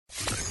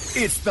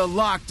It's the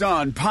Locked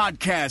On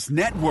Podcast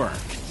Network,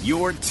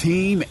 your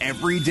team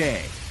every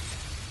day.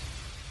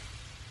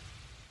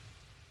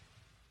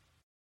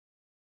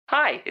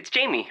 Hi, it's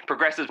Jamie,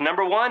 Progressive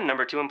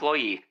number 2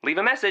 employee. Leave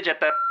a message at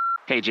the...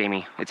 Hey,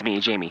 Jamie, it's me,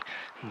 Jamie.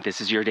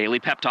 This is your daily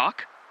pep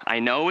talk. I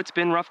know it's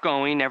been rough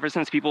going ever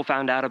since people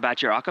found out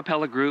about your a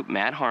cappella group,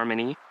 Mad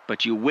Harmony,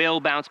 but you will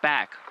bounce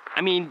back. I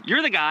mean,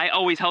 you're the guy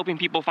always helping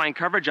people find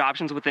coverage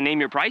options with the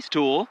Name Your Price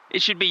tool.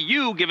 It should be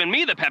you giving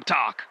me the pep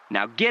talk.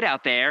 Now get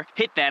out there,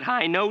 hit that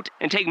high note,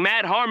 and take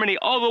Mad Harmony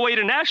all the way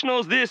to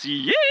nationals this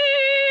year!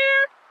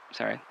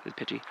 Sorry, it's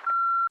pitchy.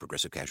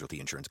 Progressive Casualty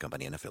Insurance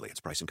Company and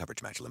Affiliates. Price and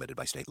coverage match limited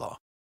by state law.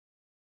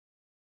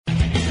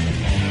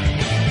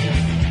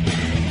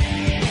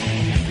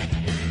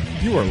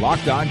 You are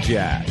Locked On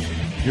Jazz,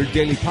 your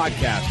daily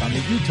podcast on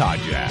the Utah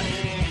Jazz.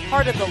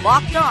 Part of the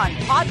Locked On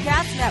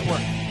Podcast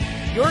Network,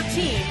 your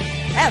team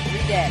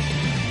every day.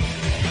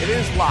 It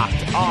is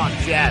Locked On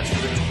Jazz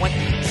for the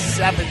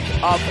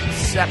 27th of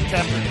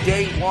September.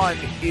 Day one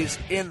is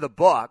in the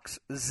books.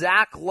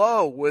 Zach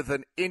Lowe with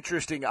an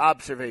interesting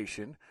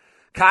observation.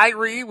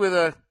 Kyrie with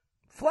a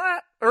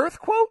flat earth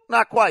quote?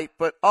 Not quite,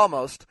 but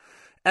almost.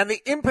 And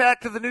the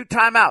impact of the new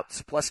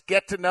timeouts. Plus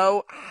get to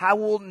know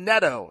Raul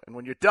Neto. And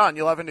when you're done,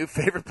 you'll have a new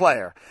favorite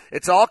player.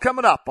 It's all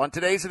coming up on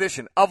today's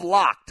edition of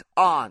Locked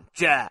On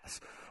Jazz.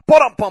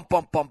 Pow.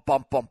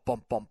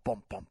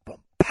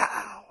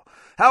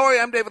 How are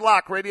you? I'm David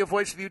Locke, radio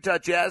voice of the Utah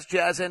Jazz,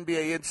 Jazz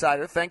NBA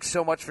insider. Thanks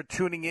so much for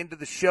tuning into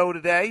the show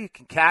today. You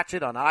can catch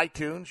it on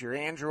iTunes, your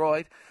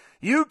Android.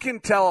 You can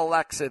tell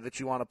Alexa that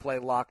you want to play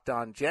Locked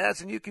On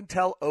Jazz, and you can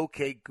tell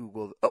OK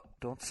Google. Oh,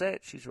 don't say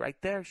it. She's right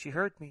there. She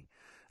heard me.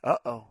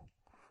 Uh-oh.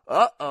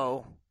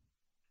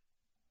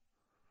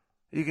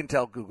 You can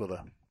tell Google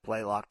to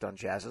play Locked On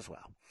Jazz as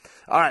well.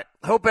 All right.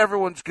 Hope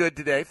everyone's good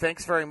today.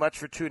 Thanks very much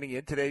for tuning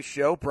in. Today's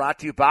show brought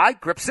to you by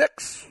Grip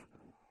 6.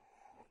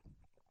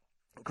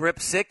 Grip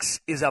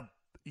 6 is a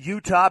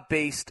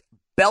Utah-based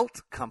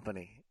belt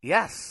company.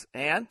 Yes,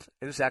 and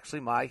it is actually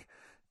my...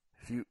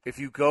 If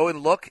you go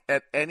and look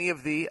at any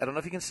of the, I don't know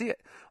if you can see it,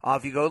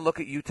 if you go and look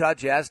at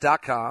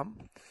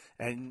UtahJazz.com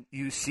and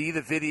you see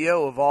the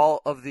video of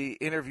all of the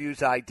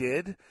interviews I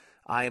did,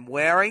 I am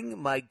wearing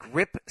my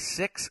Grip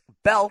 6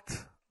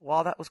 belt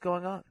while that was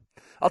going on.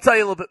 I'll tell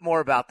you a little bit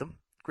more about them,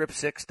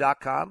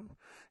 grip6.com,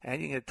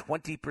 and you can get a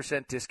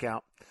 20%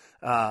 discount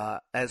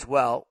as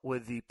well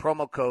with the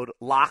promo code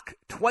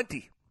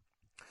LOCK20.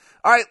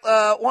 All right,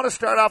 want to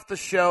start off the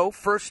show.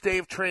 First day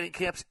of training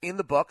camps in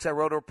the books. I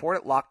wrote a report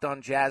at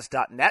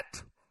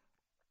lockedonjazz.net.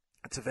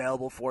 It's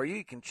available for you.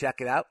 You can check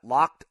it out,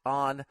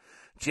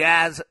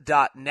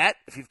 lockedonjazz.net.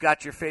 If you've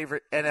got your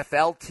favorite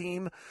NFL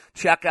team,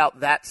 check out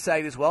that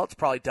site as well. It's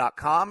probably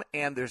 .com,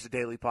 and there's a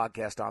daily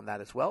podcast on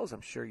that as well, as I'm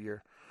sure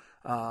you're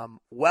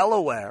well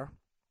aware.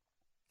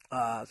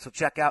 So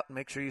check out and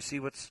make sure you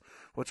see what's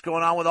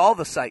going on with all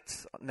the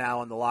sites now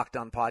on the Locked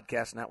On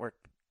Podcast Network,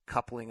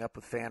 coupling up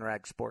with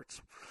FanRag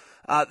Sports.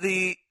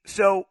 The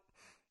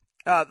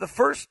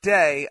first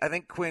day, I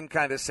think Quinn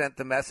kind of sent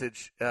the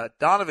message.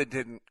 Donovan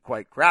didn't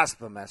quite grasp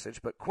the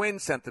message, but Quinn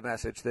sent the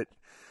message that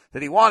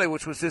he wanted,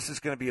 which was this is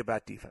going to be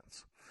about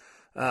defense.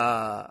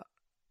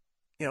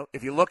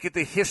 If you look at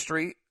the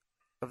history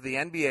of the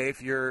NBA,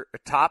 if you're a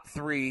top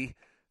 3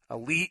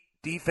 elite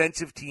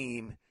defensive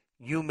team,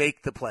 you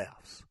make the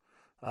playoffs.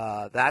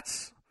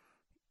 That's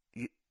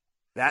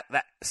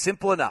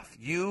simple enough.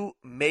 You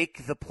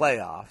make the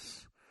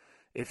playoffs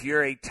if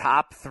you're a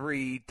top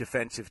 3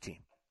 defensive team.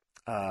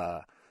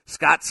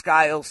 Scott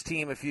Skiles'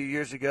 team a few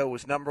years ago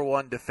was number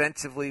 1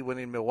 defensively when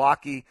in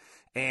Milwaukee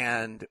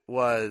and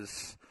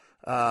was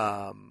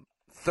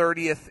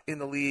 30th in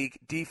the league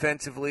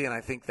defensively, and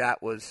I think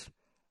that was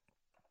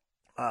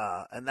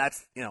and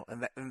that's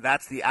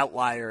the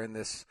outlier in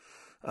this.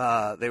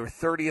 They were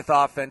 30th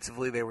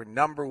offensively. They were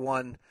number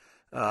 1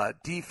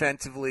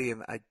 defensively,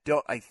 and I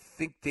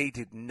think they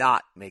did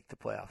not make the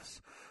playoffs.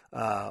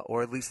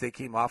 Or at least they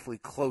came awfully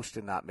close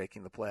to not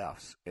making the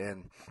playoffs.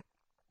 And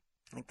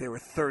I think they were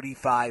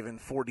 35 and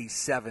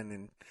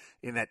 47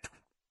 in that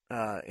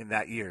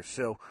year.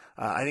 So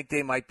I think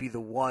they might be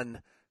the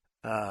one.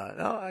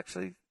 No,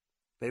 actually,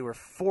 they were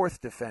 4th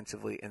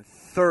defensively and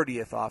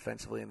 30th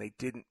offensively, and they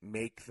didn't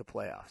make the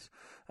playoffs.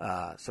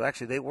 So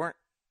actually, they weren't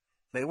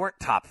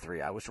top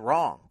 3. I was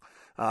wrong.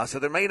 So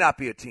there may not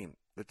be a team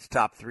that's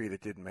top 3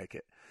 that didn't make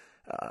it.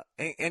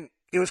 And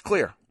it was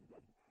clear.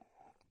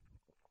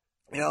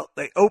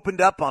 They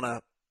opened up on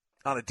a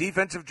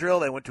defensive drill.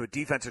 They went to a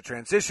defensive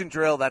transition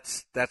drill.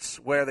 That's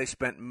where they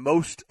spent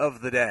most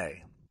of the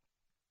day,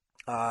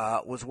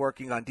 was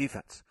working on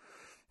defense.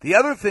 The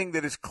other thing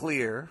that is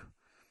clear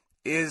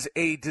is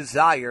a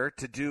desire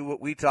to do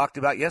what we talked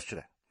about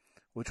yesterday,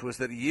 which was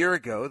that a year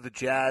ago the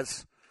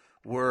Jazz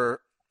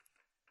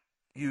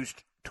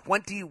used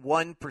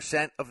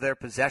 21% of their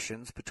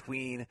possessions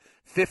between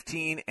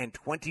 15 and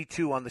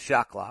 22 on the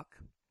shot clock.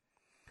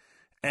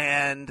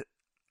 And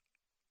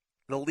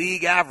the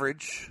league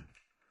average,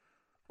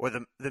 or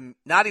the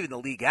not even the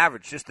league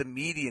average, just the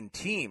median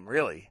team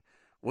really,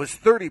 was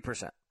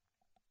 30%.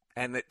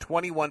 and that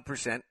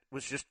 21%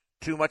 was just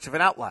too much of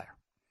an outlier,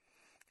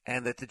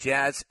 and that the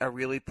Jazz are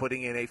really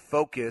putting in a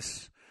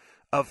focus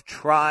of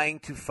trying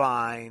to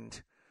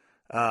find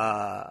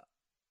a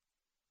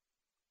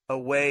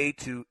way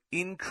to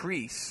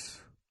increase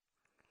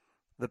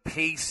the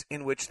pace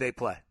in which they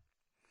play.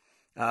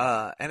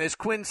 And as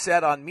Quinn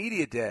said on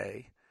Media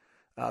Day,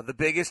 the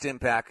biggest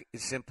impact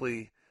is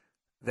simply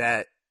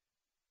that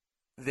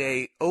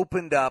they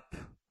opened up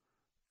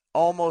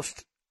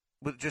almost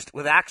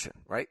with action,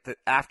 right? That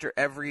after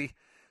every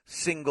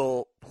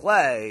single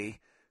play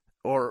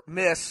or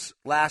miss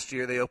last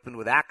year, they opened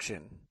with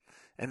action.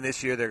 And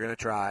this year they're going to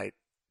try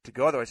to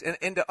go otherwise.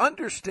 And to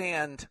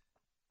understand,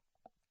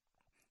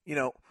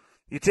 you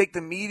take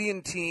the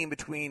median team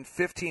between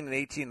 15 and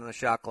 18 on the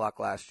shot clock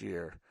last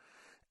year.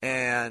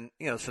 And,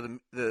 so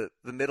the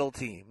middle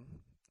team,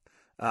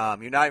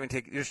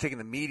 you're just taking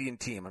the median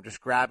team. I'm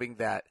just grabbing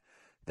that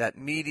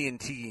median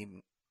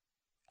team.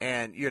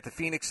 And you're at the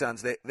Phoenix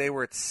Suns. They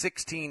were at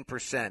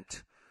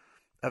 16%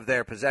 of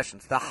their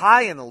possessions. The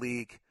high in the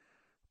league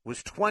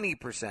was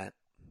 20%.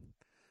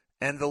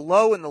 And the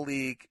low in the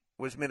league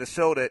was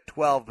Minnesota at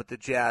 12, but the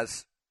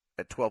Jazz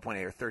at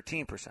 12.8 or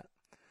 13%.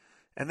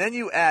 And then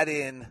you add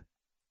in,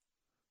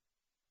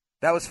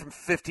 that was from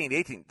 15 to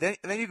 18. Then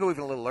you go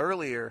even a little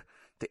earlier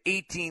to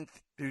 18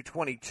 through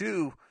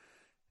 22.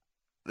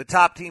 The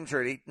top teams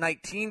are at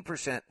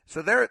 19%,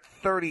 so they're at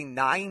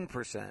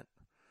 39%.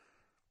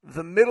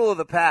 The middle of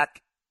the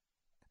pack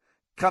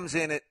comes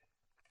in at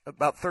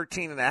about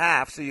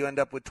 13.5, so you end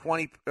up with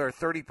 20 or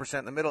 30%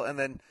 in the middle, and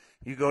then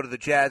you go to the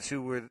Jazz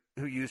who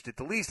used it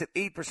the least at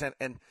 8%,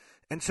 and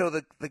so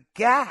the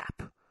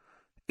gap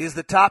is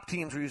the top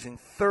teams are using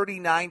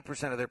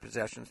 39% of their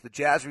possessions. The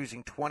Jazz are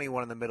using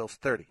 21, and the middle's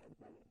 30.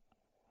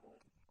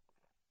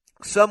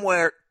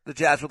 Somewhere the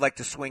Jazz would like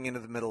to swing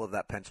into the middle of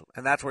that pencil,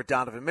 and that's where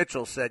Donovan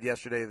Mitchell said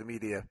yesterday to the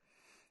media,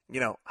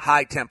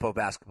 high tempo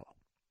basketball.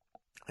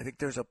 I think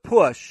there's a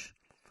push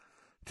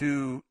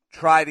to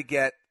try to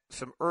get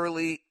some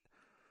early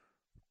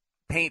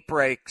paint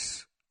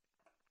breaks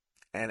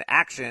and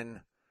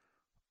action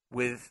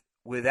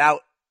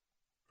without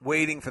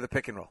waiting for the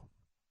pick and roll.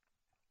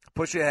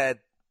 Push ahead,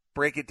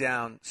 break it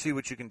down, see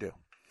what you can do.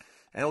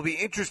 And it'll be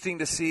interesting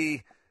to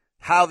see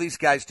how these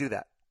guys do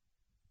that.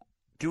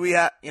 Do we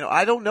have,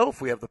 I don't know if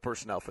we have the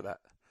personnel for that.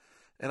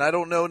 And I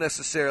don't know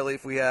necessarily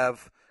if we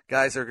have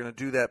guys that are going to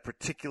do that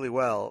particularly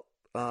well.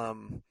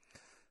 One,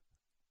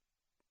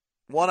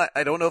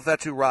 I don't know if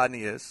that's who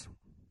Rodney is.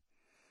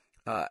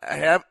 I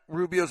have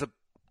Rubio's a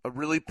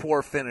really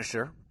poor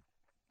finisher.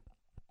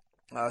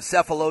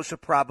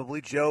 Cephalosha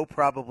probably. Joe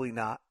probably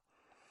not.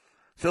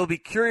 So it'll be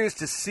curious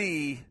to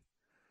see.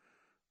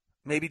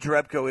 Maybe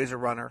Jerebko is a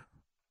runner.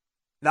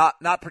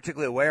 Not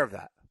particularly aware of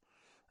that.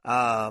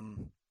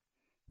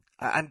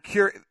 I'm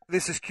curious.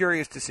 This is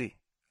curious to see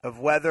of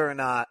whether or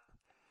not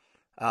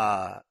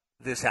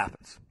this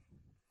happens.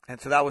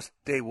 And so that was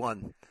day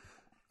one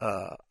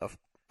of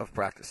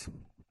practice.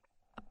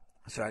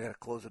 So I got to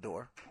close the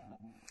door.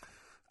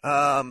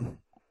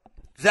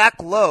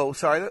 Zach Lowe,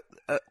 sorry,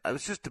 I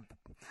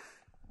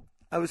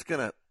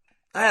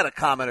had a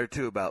comment or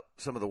two about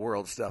some of the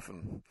world stuff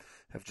and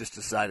have just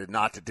decided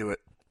not to do it.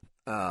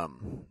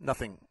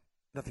 Nothing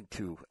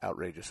too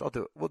outrageous.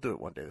 We'll do it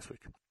one day this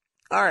week.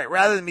 All right,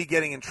 rather than me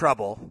getting in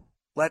trouble,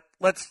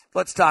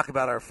 let's talk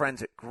about our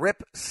friends at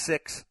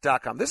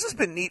grip6.com. This has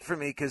been neat for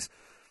me because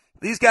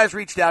these guys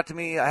reached out to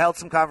me. I held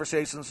some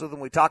conversations with them.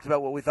 We talked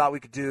about what we thought we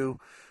could do.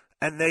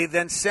 And they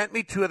then sent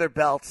me two of their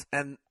belts,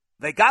 and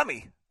they got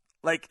me.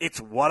 Like,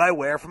 it's what I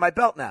wear for my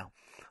belt now.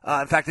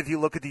 In fact, if you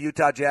look at the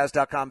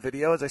UtahJazz.com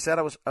video, as I said,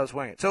 I was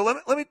wearing it. So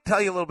let me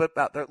tell you a little bit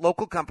about their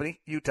local company,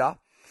 Utah.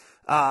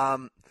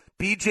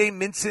 BJ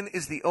Minson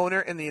is the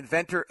owner and the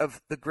inventor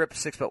of the Grip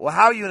 6 belt. Well,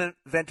 how are you an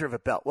inventor of a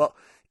belt? Well,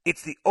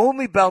 it's the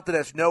only belt that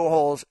has no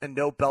holes and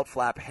no belt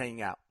flap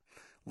hanging out.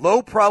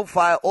 Low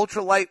profile,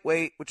 ultra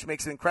lightweight, which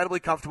makes it incredibly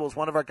comfortable. As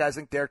one of our guys,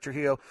 I think Derek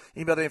Trujillo,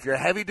 emailed in, if you're a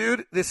heavy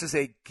dude, this is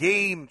a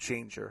game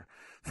changer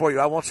for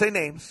you. I won't say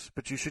names,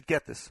 but you should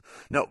get this.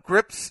 No,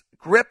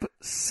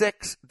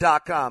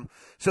 grip6.com.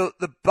 So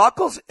the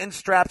buckles and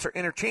straps are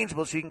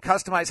interchangeable, so you can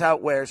customize how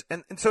it wears.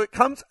 And so it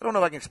comes, I don't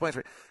know if I can explain it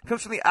right. It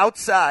comes from the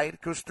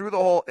outside, goes through the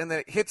hole, and then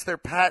it hits their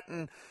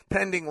patent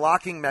pending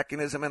locking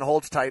mechanism and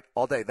holds tight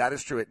all day. That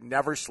is true. It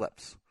never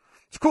slips.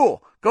 It's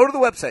cool. Go to the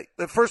website.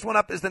 The first one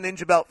up is the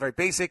Ninja Belt. Very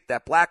basic.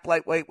 That black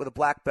lightweight with a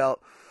black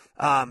belt.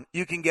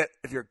 You can get,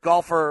 if you're a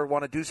golfer or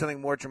want to do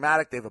something more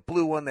dramatic, they have a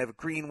blue one, they have a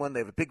green one,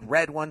 they have a big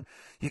red one.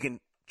 You can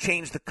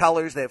change the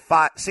colors. They have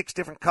 6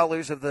 different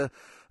colors of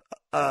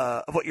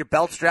what your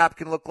belt strap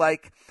can look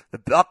like. The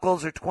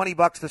buckles are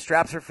 $20. The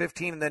straps are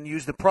 $15, and then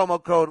use the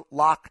promo code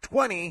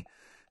LOCK20,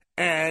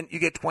 and you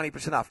get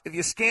 20% off. If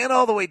you scan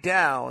all the way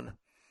down,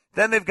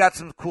 then they've got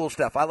some cool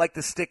stuff. I like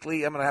the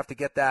Stickley. I'm going to have to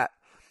get that.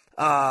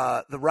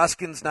 The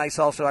Ruskin's nice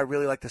also. I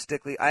really like the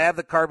Stickley. I have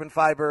the carbon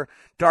fiber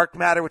dark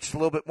matter, which is a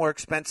little bit more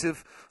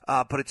expensive,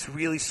 but it's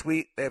really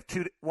sweet. They have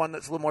one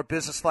that's a little more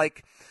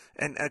businesslike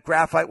and a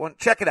graphite one.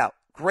 Check it out.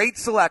 Great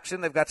selection.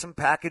 They've got some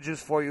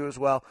packages for you as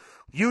well.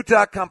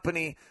 Utah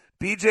company.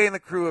 BJ and the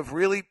crew have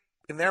really,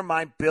 in their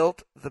mind,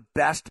 built the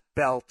best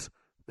belt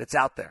that's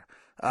out there.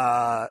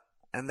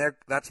 And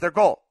that's their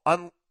goal.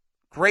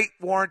 Great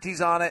warranties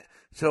on it.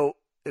 So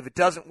if it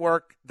doesn't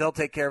work, they'll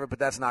take care of it, but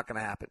that's not going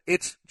to happen.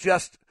 It's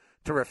just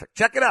terrific.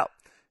 Check it out.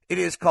 It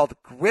is called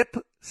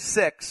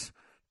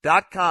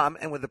grip6.com,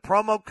 and with the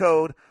promo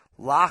code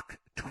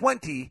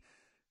LOCK20,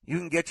 you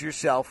can get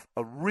yourself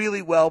a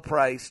really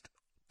well-priced,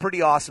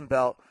 pretty awesome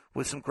belt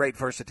with some great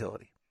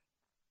versatility.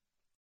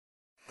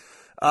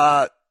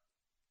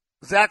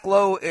 Zach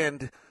Lowe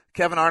and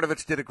Kevin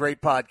Arnovitz did a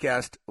great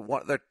podcast.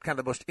 They're kind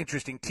of the most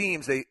interesting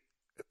teams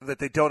that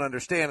they don't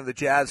understand, and the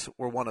Jazz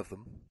were one of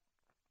them.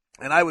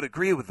 And I would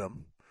agree with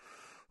them.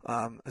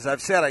 As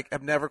I've said,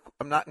 I'm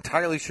not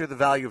entirely sure the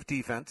value of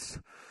defense,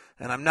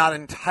 and I'm not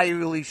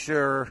entirely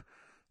sure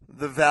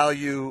the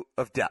value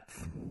of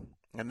depth.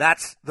 And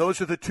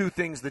those are the two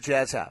things the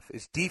Jazz have,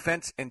 is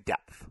defense and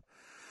depth.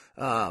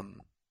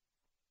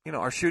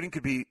 Our shooting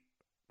could be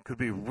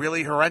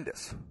really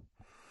horrendous.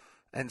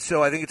 And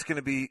so I think it's going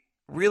to be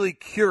really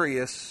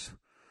curious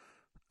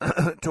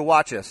to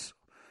watch us.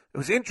 It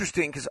was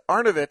interesting because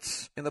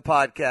Arnovitz in the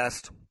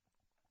podcast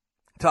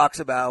talks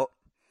about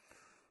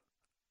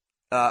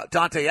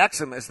Dante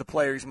Exum as the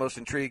player he's most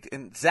intrigued,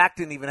 and Zach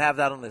didn't even have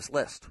that on his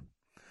list.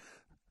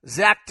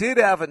 Zach did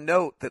have a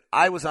note that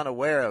I was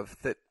unaware of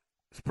that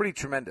is pretty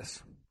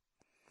tremendous,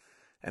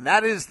 and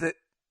that is that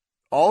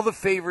all the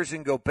Favors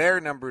and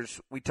Gobert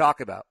numbers we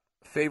talk about,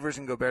 Favors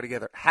and Gobert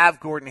together, have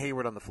Gordon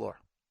Hayward on the floor.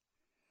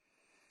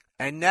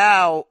 And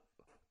now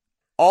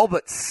all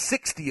but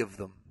 60 of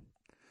them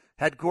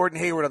had Gordon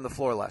Hayward on the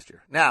floor last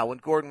year. Now, when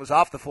Gordon was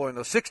off the floor in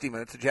those 60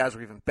 minutes, the Jazz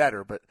were even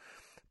better, but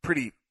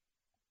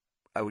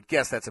I would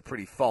guess that's a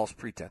pretty false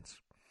pretense.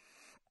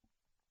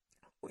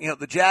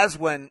 The Jazz,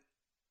 when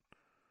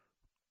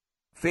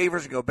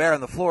Favors and Gobert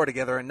on the floor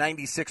together, are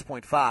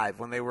 96.5.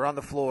 When they were on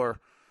the floor,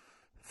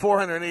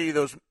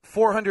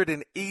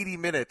 480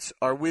 minutes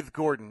are with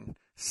Gordon,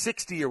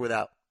 60 are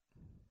without.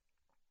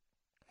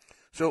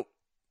 So,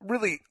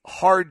 really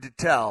hard to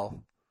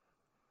tell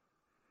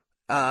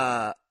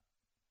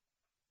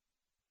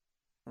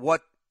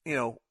what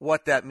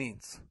that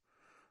means.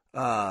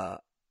 And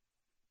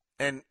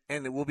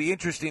it will be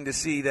interesting to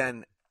see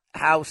then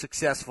how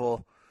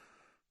successful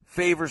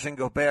Favors and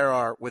Gobert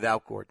are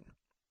without Gordon.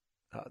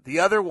 The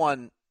other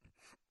one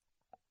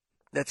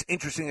that's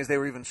interesting is they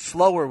were even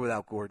slower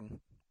without Gordon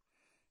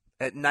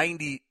at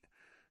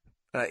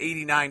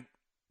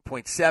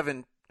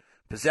 89.7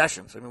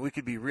 possessions. I mean, we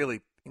could be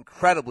really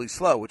incredibly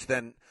slow, which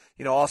then,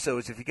 also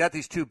is if you got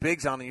these two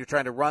bigs on and you're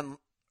trying to run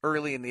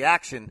early in the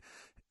action,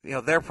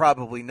 they're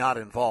probably not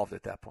involved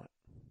at that point.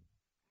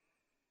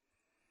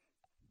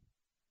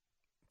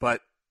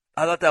 But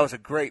I thought that was a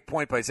great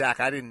point by Zach.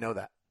 I didn't know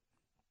that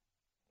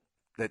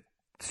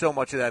so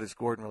much of that is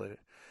Gordon related.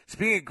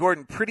 Speaking of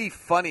Gordon, pretty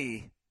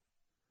funny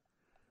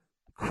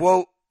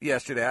quote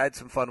yesterday. I had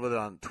some fun with it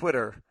on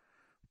Twitter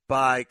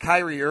by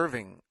Kyrie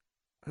Irving,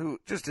 who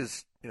just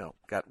is,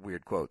 got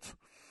weird quotes.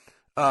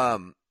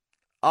 On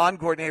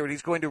Gordon Hayward,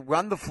 he's going to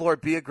run the floor,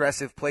 be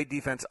aggressive, play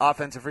defense,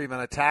 offensive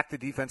rebound, attack the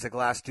defensive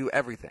glass, do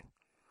everything.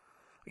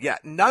 Yeah,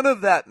 none of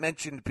that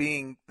mentioned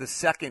being the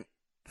second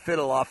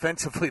fiddle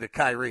offensively to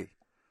Kyrie.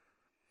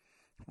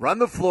 Run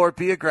the floor,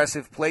 be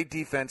aggressive, play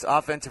defense,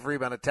 offensive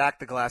rebound, attack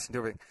the glass, and do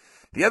everything.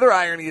 The other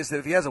irony is that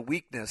if he has a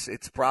weakness,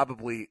 it's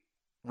probably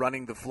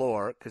running the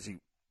floor because he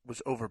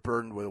was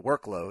overburdened with a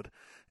workload,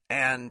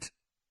 and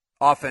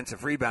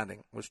offensive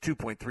rebounding was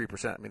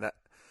 2.3%. I mean, that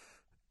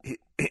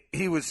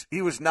he was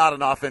not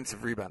an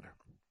offensive rebounder.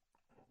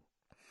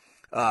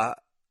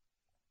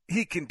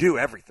 He can do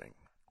everything,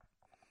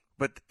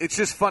 but it's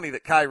just funny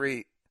that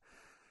Kyrie.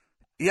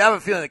 You have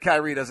a feeling that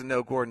Kyrie doesn't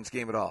know Gordon's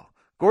game at all.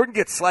 Gordon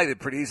gets slighted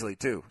pretty easily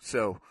too,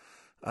 so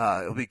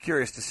it'll be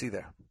curious to see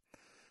there.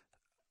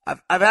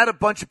 I've had a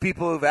bunch of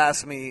people who've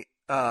asked me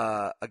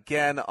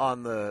again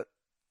on the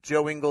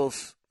Joe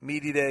Ingles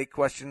Media Day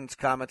questions,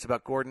 comments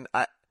about Gordon.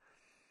 I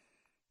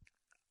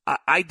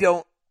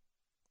don't.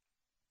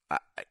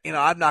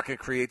 I'm not going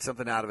to create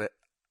something out of it.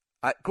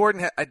 I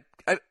don't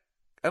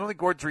think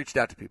Gordon's reached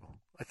out to people.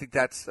 I think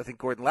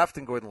Gordon left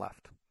and Gordon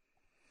left.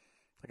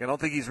 I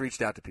don't think he's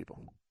reached out to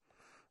people.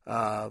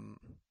 So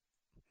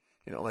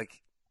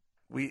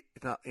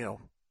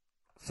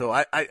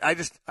I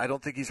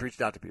don't think he's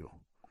reached out to people.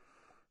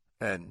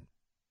 And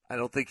I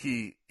don't think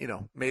he,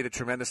 made a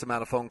tremendous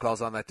amount of phone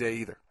calls on that day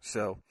either.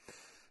 So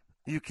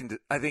I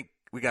think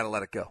we got to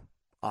let it go,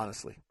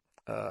 honestly.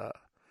 And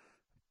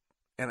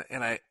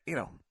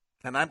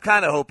I'm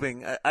kind of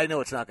hoping, I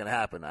know it's not going to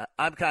happen.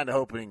 I'm kind of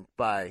hoping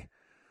by,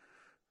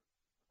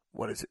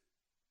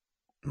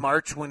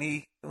 March when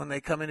they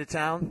come into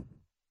town?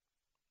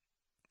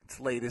 It's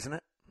late, isn't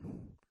it?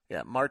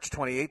 Yeah, March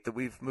 28th that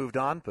we've moved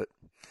on, but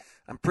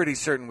I'm pretty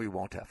certain we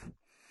won't have.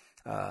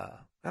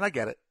 And I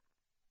get it.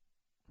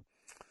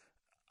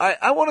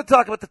 I want to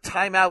talk about the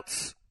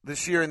timeouts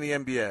this year in the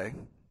NBA.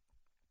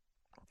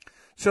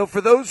 So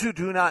for those who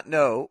do not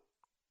know,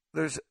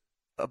 there's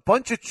a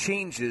bunch of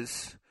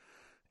changes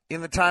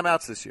in the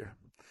timeouts this year.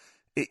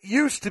 It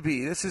used to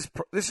be, this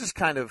is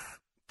kind of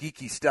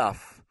geeky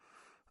stuff.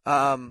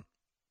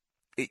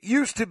 It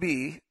used to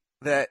be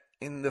that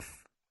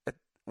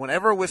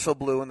whenever a whistle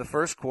blew in the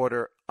first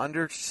quarter,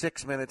 under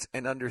 6 minutes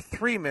and under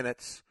 3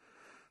 minutes,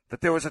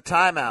 that there was a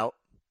timeout.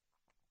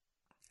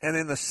 And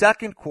in the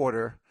second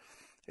quarter,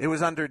 it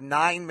was under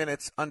 9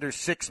 minutes, under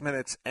 6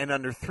 minutes, and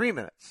under 3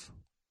 minutes.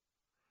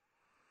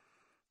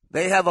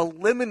 They have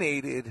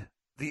eliminated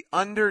the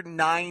under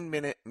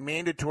 9-minute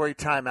mandatory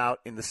timeout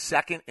in the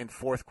second and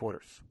fourth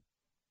quarters.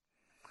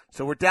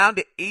 So we're down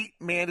to 8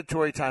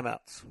 mandatory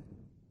timeouts.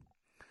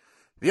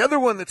 The other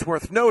one that's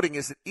worth noting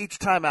is that each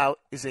timeout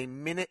is a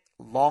minute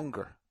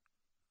longer.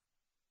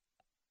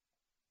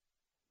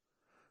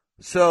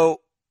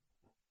 So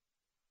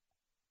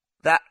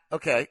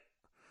okay.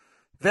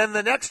 Then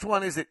the next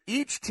one is that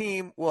each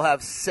team will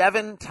have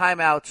 7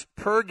 timeouts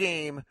per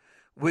game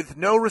with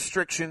no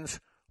restrictions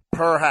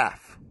per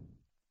half.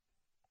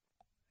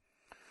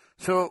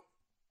 So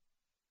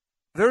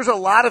there's a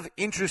lot of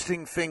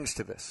interesting things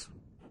to this.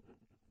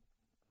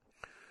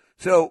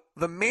 So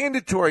the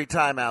mandatory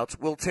timeouts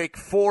will take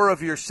 4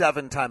 of your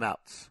 7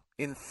 timeouts,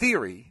 in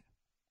theory.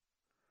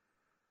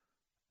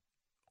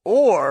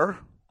 Or,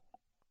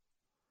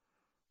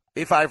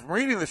 if I'm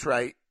reading this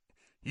right,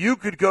 you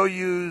could go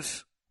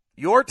use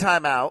your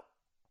timeout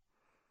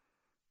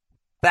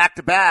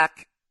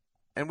back-to-back,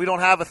 and we don't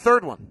have a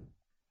third one.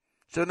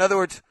 So in other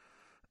words,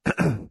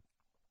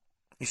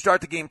 you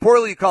start the game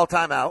poorly, you call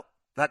timeout.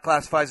 That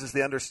classifies as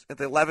at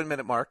the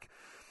 11-minute mark.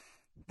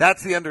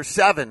 That's the under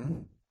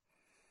 7.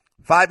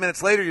 5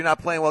 minutes later, you're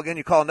not playing well again.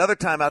 You call another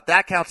timeout.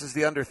 That counts as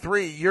the under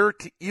 3.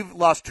 You've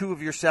lost 2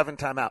 of your 7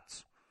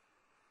 timeouts.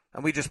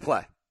 And we just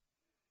play.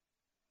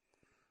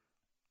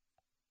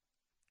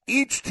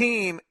 Each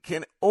team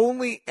can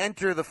only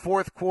enter the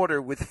fourth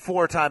quarter with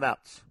 4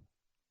 timeouts.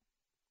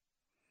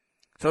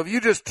 So if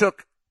you just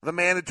took the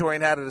mandatory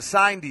and had it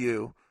assigned to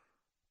you,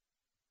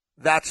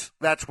 that's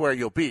where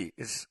you'll be,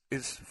 is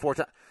 4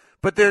 times.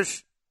 But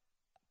there's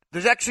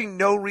actually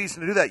no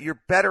reason to do that.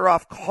 You're better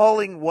off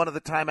calling one of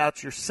the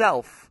timeouts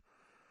yourself,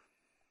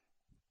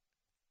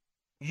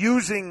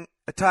 using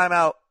a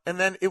timeout, and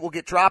then it will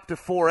get dropped to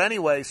 4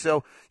 anyway.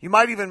 So you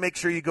might even make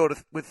sure you go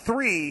with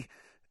 3.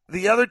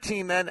 The other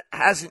team then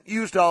hasn't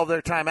used all of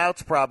their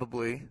timeouts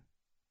probably,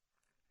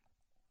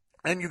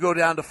 and you go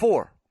down to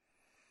 4.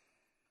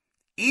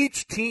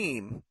 Each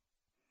team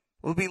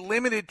will be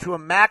limited to a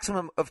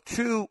maximum of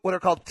 2 what are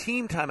called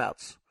team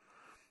timeouts.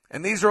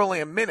 And these are only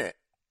a minute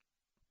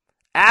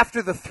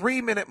after the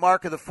 3-minute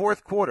mark of the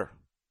fourth quarter.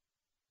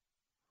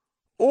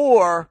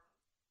 Or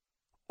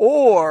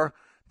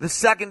the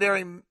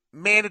secondary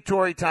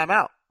mandatory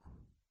timeout.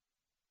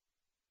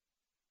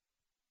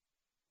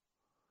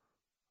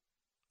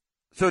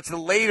 So it's the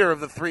later of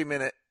the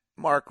 3-minute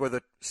mark or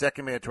the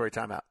second mandatory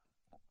timeout.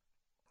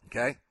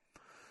 Okay?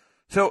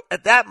 So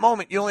at that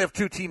moment, you only have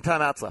 2 team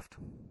timeouts left.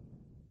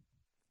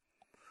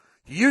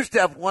 You used to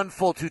have 1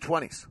 full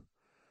 220s.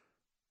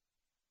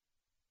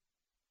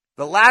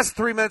 The last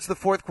 3 minutes of the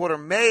fourth quarter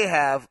may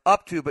have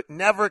up to, but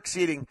never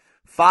exceeding,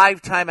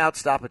 5 timeout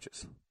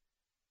stoppages.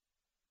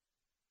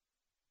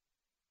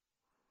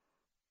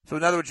 So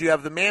in other words, you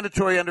have the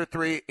mandatory under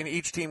 3, and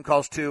each team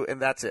calls 2, and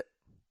that's it.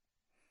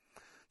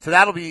 So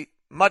that'll be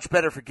much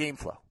better for game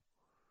flow.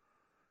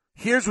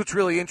 Here's what's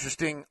really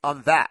interesting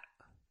on that.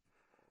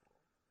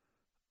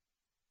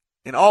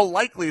 In all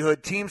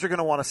likelihood, teams are going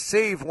to want to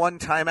save 1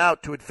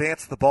 timeout to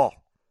advance the ball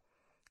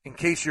in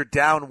case you're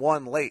down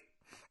 1 late.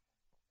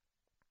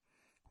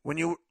 When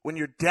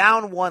you're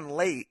down 1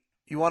 late,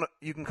 you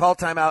can call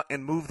timeout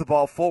and move the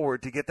ball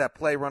forward to get that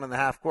play run in the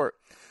half court,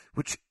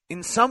 which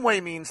in some way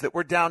means that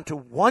we're down to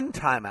 1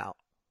 timeout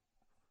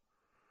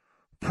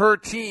per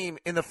team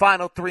in the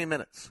final 3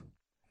 minutes.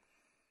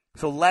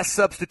 So less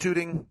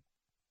substituting,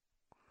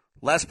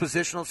 less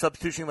positional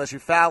substitution unless you're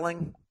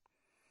fouling.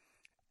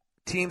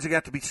 Teams are going to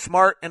have to be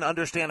smart and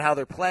understand how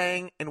they're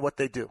playing and what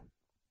they do.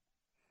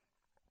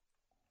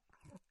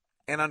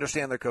 And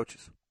understand their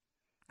coaches.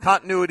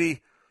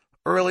 Continuity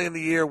early in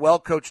the year,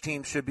 well-coached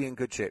teams should be in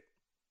good shape.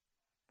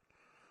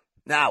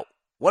 Now,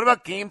 what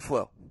about game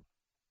flow?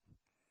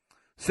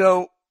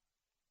 So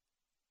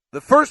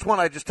the first one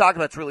I just talked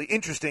about is really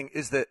interesting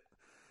is that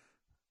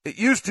it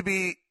used to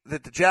be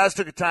that the Jazz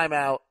took a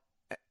timeout,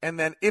 and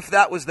then if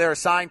that was their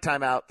assigned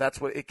timeout,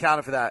 that's what it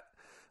counted for that,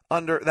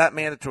 under that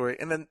mandatory.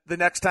 And then the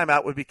next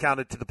timeout would be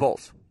counted to the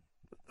Bulls.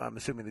 I'm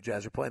assuming the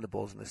Jazz are playing the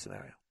Bulls in this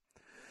scenario.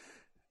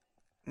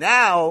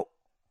 Now,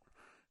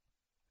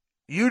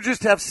 you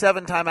just have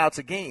 7 timeouts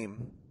a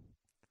game.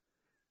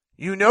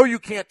 You know you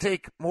can't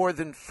take more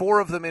than 4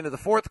 of them into the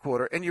fourth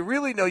quarter, and you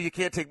really know you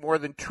can't take more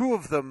than 2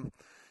 of them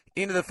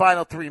into the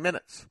final 3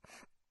 minutes.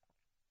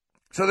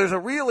 So there's a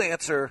real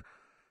answer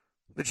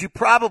that you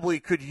probably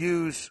could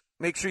use.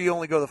 Make sure you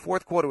only go the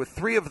fourth quarter with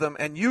 3 of them,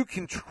 and you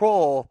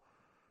control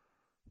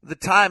the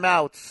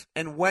timeouts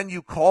and when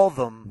you call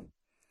them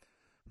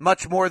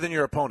much more than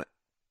your opponent.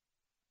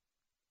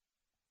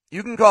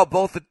 You can call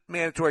both the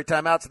mandatory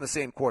timeouts in the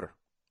same quarter.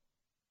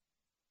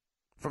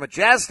 From a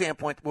Jazz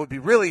standpoint, what would be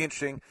really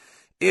interesting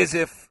is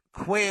if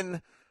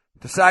Quinn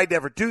decide to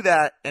ever do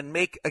that and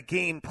make a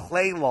game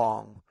play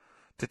long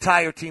to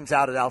tire teams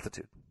out at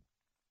altitude.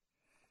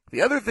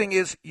 The other thing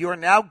is you're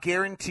now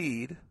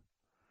guaranteed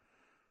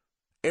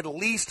at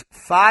least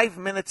 5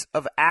 minutes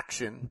of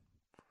action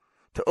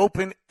to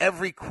open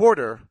every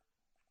quarter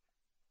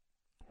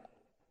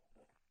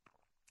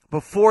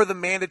before the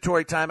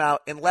mandatory timeout,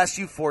 unless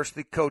you force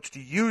the coach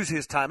to use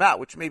his timeout,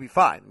 which may be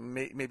fine.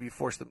 Maybe you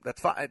force them. That's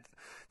fine.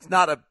 It's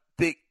not a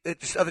big. It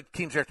just other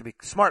teams have to be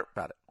smart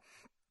about it.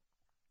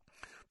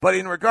 But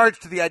in regards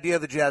to the idea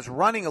of the Jazz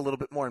running a little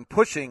bit more and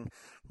pushing,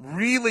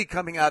 really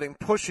coming out and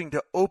pushing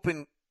to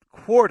open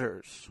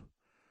quarters,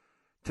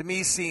 to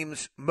me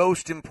seems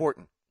most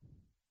important.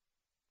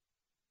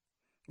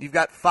 You've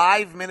got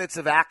 5 minutes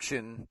of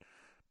action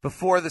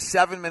before the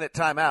 7-minute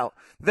timeout.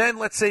 Then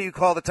let's say you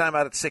call the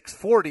timeout at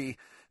 6:40.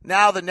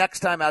 Now the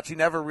next timeout, you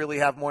never really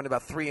have more than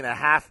about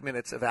 3.5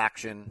 minutes of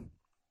action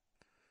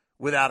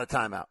without a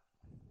timeout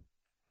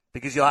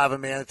because you'll have a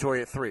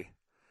mandatory at 3.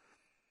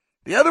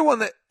 The other one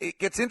that it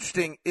gets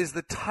interesting is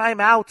the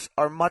timeouts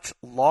are much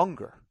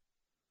longer.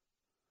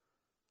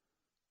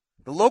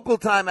 The local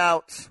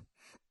timeouts,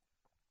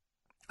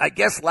 I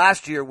guess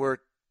last year were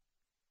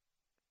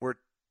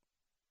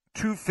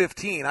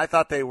 2:15. I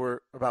thought they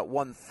were about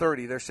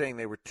 1:30. They're saying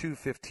they were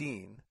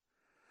 2:15.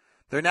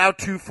 They're now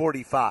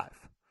 2:45.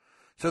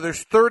 So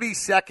there's 30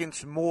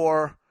 seconds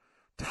more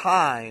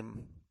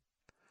time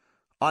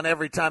on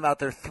every timeout.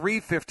 They're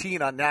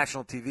 3:15 on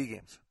national TV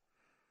games.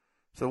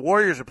 So the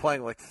Warriors are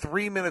playing like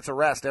 3 minutes of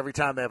rest every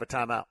time they have a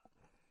timeout.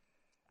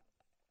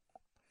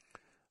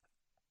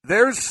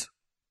 There's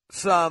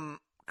some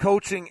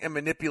coaching and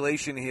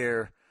manipulation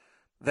here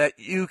that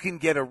you can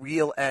get a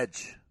real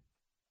edge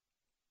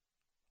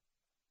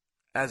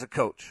as a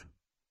coach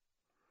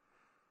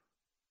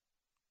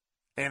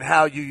and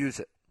how you use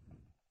it.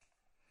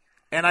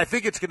 And I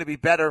think it's going to be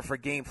better for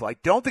game flow. I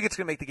don't think it's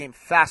going to make the game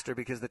faster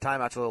because the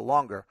timeout's a little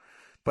longer,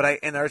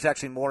 and there's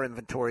actually more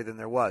inventory than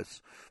there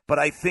was. But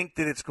I think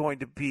that it's going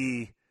to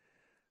be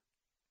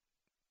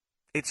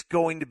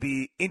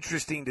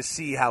interesting to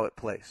see how it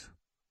plays.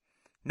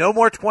 No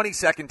more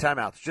 20-second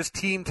timeouts, just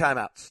team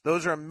timeouts.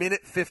 Those are a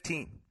minute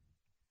 15.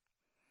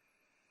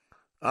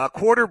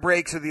 Quarter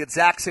breaks are the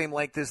exact same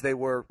length as they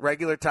were.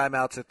 Regular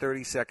timeouts are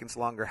 30 seconds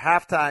longer.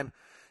 Halftime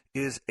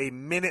is a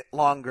minute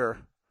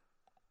longer.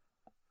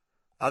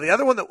 The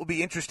other one that will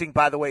be interesting,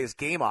 by the way, is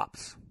game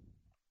ops.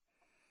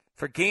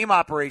 For game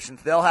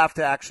operations, they'll have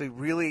to actually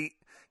really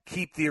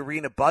keep the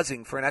arena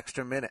buzzing for an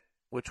extra minute,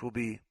 which will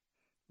be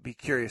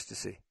curious to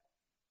see.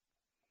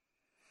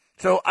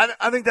 So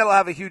I think that'll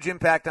have a huge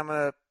impact. I'm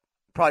going to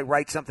probably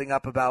write something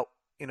up about,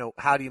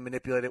 how do you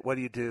manipulate it? What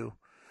do you do?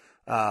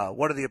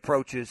 What are the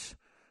approaches?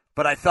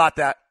 But I thought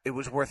that it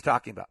was worth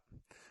talking about.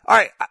 All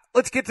right,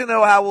 let's get to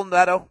know Raul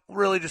Neto.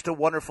 Really just a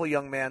wonderful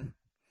young man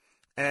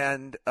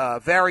and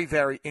very,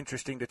 very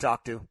interesting to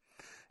talk to.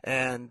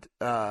 And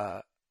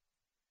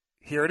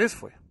here it is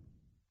for you.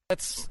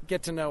 Let's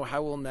get to know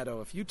Raul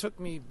Neto. If you took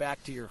me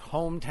back to your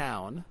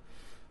hometown,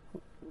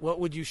 what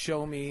would you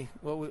show me?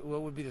 What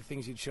would be the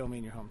things you'd show me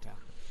in your hometown?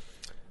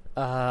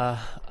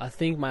 I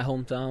think my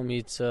hometown,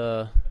 it's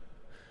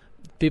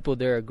people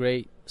there are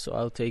great. So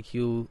I'll take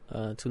you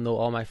to know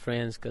all my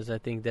friends because I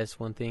think that's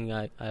one thing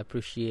I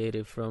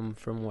appreciated from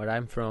where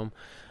I'm from.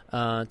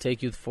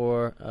 Take you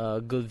for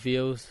good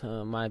views.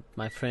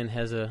 My friend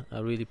has a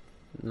really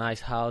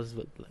nice house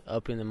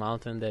up in the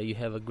mountain that you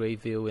have a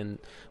great view, and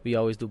we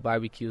always do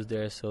barbecues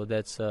there. So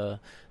that's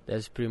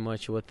pretty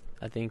much what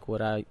I think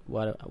what I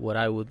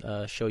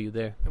would show you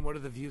there. And what are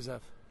the views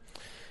of?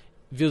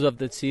 Views of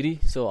the city.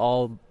 So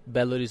all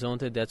Belo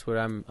Horizonte. That's where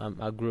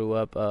I grew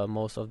up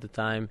most of the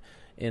time.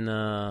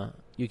 And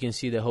you can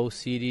see the whole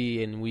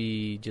city, and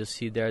we just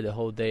sit there the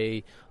whole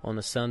day on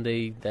a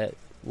Sunday that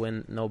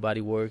when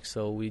nobody works.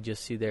 So we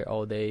just sit there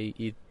all day,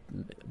 eat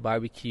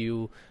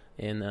barbecue,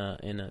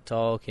 and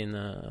talk, and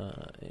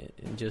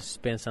just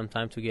spend some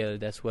time together.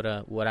 That's what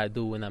I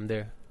do when I'm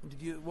there.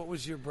 What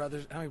was your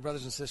brothers? How many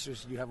brothers and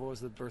sisters did you have? What was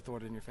the birth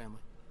order in your family?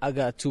 I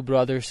got 2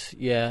 brothers.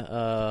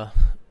 Yeah,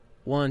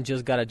 one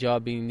just got a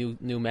job in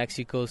New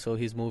Mexico, so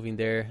he's moving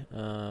there,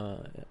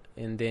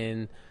 and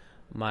then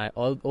my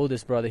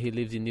oldest brother, he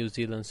lives in New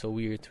Zealand, so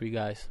we are 3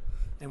 guys.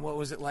 And what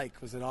was it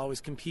like? Was it always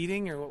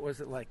competing, or what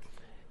was it like?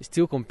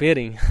 Still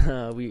competing.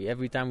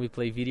 Every time we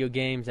play video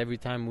games, every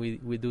time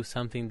we do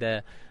something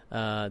that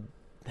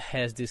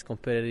has this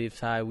competitive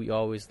side, we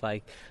always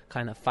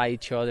kind of fight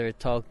each other,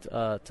 talk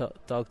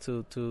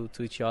to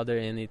each other,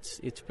 and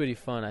it's pretty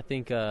fun. I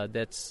think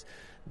that's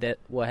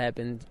what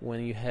happened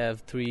when you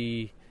have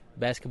 3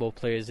 basketball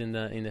players in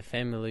the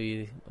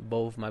family.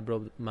 Both my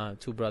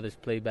 2 brothers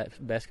played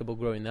basketball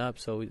growing up,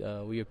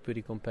 so we are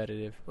pretty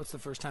competitive. What's the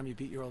first time you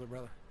beat your older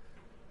brother?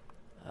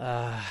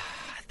 I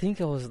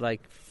think I was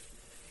like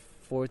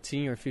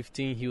 14 or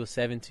 15, he was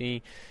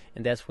 17,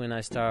 and that's when I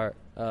start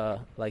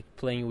like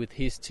playing with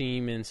his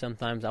team, and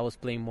sometimes I was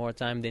playing more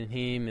time than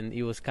him, and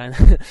it was kind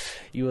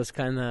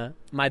of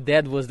my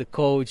dad was the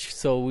coach,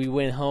 so we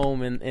went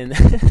home and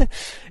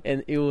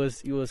and it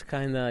was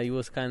kind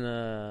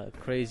of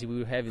crazy. We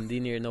were having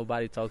dinner,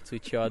 nobody talked to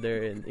each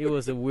other, and it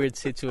was a weird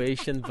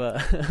situation,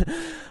 but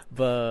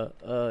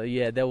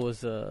yeah, that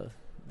was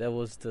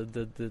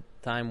the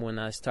time when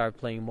I started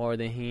playing more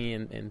than he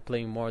and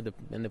playing more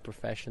in the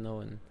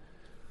professional. And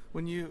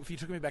if you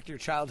took me back to your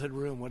childhood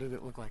room, what did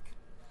it look like?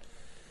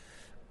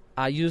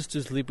 I used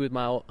to sleep with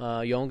my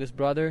youngest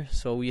brother,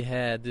 so we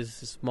had this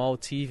small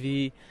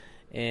TV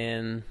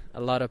and a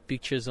lot of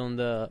pictures on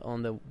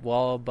the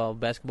wall about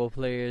basketball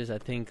players. I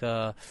think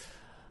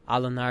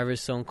Allen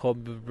Iverson,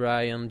 Kobe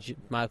Bryant,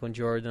 Michael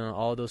Jordan,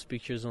 all those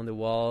pictures on the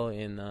wall,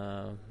 and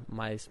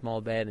my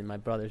small bed and my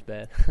brother's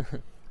bed.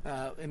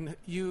 And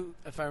you,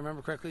 if I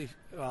remember correctly,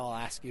 I'll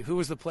ask you, who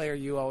was the player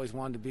you always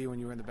wanted to be when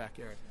you were in the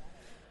backyard?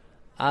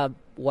 I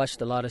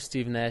watched a lot of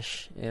Steve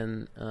Nash,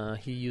 and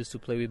he used to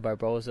play with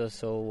Barbosa,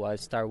 so I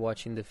started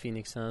watching the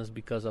Phoenix Suns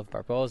because of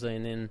Barbosa,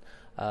 and then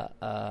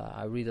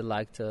I really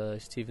liked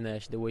Steve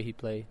Nash, the way he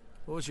played.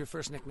 What was your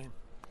first nickname?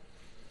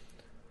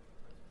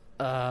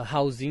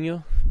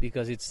 Raulzinho,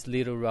 because it's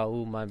little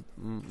Raul.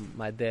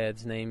 My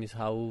dad's name is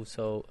Raul,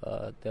 so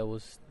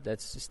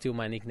that's still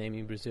my nickname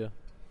in Brazil.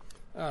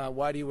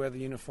 Why do you wear the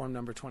uniform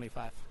number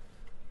 25?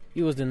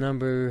 It was the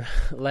number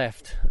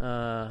left.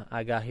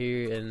 I got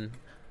here and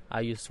I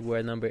used to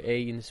wear number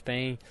 8 in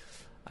Spain.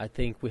 I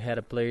think we had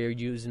a player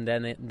using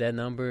that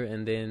number,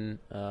 and then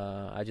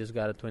I just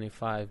got a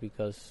 25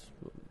 because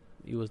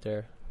it was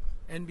there.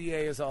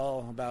 NBA is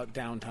all about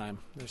downtime.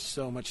 There's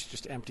so much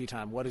just empty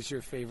time. What is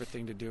your favorite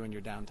thing to do in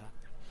your downtime?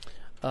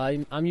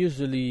 I'm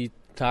usually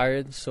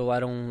tired, so I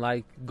don't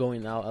like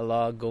going out a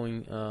lot,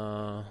 going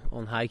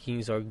on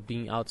hikings or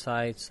being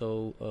outside.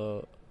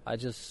 So I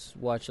just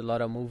watch a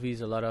lot of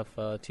movies, a lot of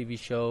TV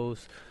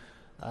shows,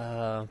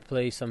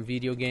 play some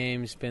video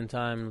games, spend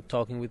time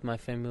talking with my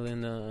family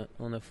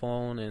on the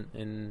phone,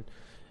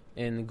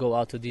 and go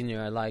out to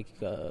dinner. I like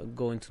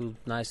going to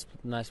nice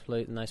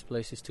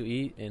places to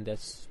eat, and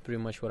that's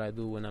pretty much what I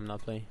do when I'm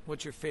not playing.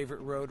 What's your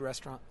favorite road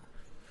restaurant?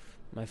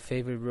 My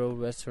favorite road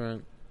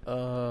restaurant?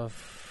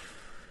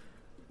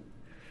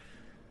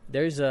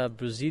 There's a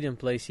Brazilian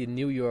place in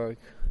New York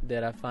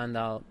that I found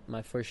out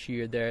my first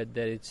year there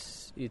that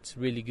it's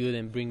really good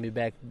and bring me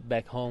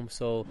back home.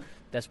 So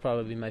that's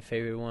probably my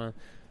favorite one.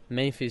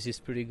 Memphis is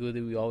pretty good.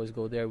 We always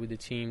go there with the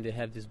team. They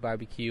have this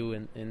barbecue,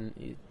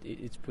 and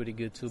it's pretty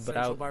good too.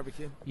 Central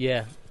barbecue?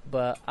 Yeah,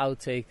 but I'll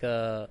take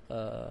that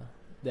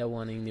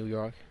one in New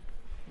York.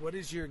 What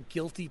is your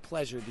guilty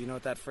pleasure? Do you know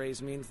what that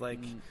phrase means? Like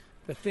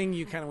the thing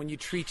you kind of, when you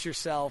treat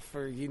yourself,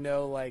 or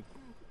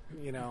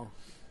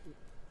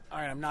all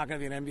right, I'm not going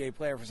to be an NBA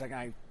player for a second.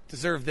 I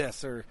deserve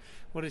this. Or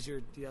do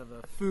you have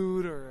a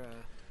food or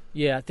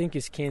Yeah, I think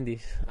it's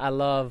candies. I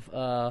love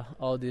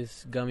all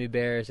these gummy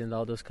bears and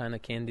all those kind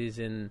of candies,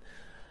 and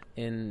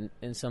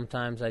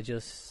sometimes I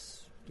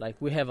just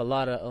we have a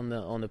lot on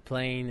the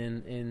plane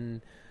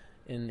and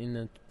in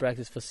the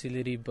practice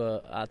facility,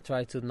 but I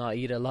try to not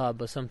eat a lot.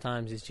 But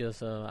sometimes it's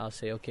just I'll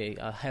say, okay,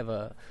 I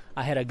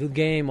had a good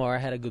game or I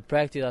had a good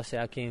practice. I'll say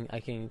I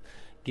can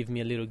give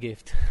me a little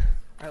gift.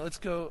 All right, let's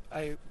go.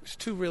 There's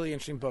 2 really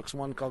interesting books.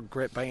 One called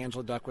Grit by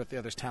Angela Duckworth. The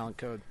other's Talent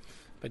Code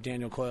by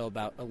Daniel Coyle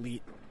about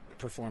elite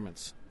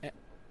performance.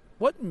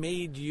 What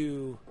made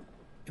you,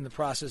 in the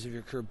process of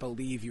your career,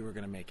 believe you were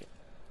going to make it?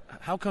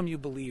 How come you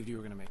believed you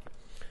were going to make it?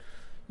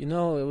 It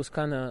was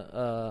kind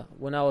of,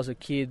 when I was a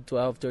kid,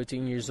 12,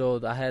 13 years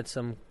old, I had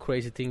some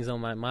crazy things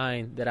on my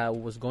mind that I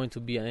was going to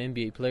be an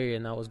NBA player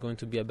and I was going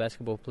to be a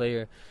basketball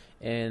player.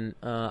 And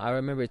I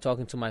remember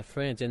talking to my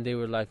friends, and they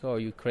were like, "Oh,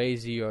 you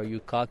crazy, or you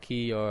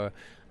cocky, or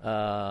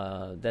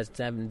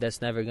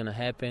that's never gonna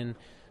happen."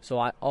 So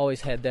I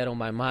always had that on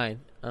my mind.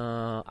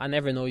 I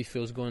never know if it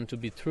was going to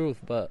be truth,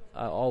 but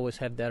I always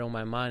had that on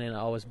my mind, and I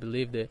always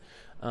believed it.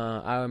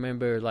 I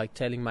remember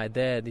telling my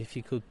dad if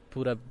he could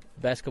put a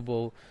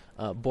basketball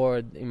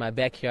board in my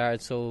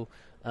backyard so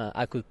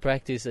I could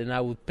practice, and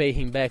I would pay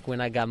him back when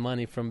I got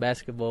money from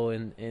basketball,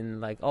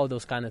 and all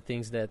those kind of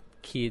things that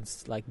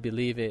kids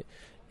believe it.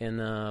 And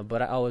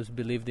but I always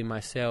believed in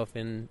myself,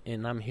 and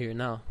I'm here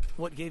now.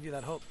 What gave you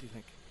that hope, do you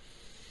think?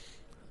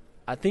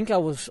 I think I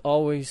was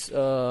always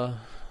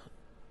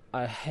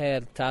I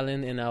had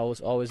talent, and I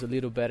was always a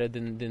little better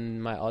than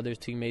my other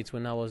teammates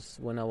when I was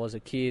a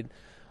kid.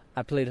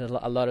 I played a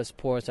lot of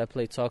sports. I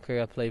played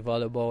soccer, I played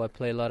volleyball, I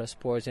played a lot of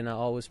sports, and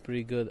I was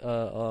pretty good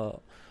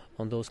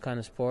on those kind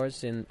of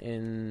sports.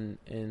 And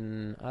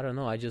I don't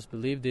know, I just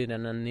believed it,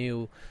 and I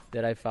knew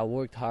that if I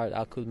worked hard,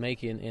 I could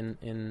make it.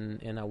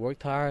 And I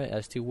worked hard.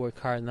 I still work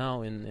hard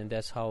now, and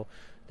that's how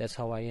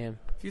I am.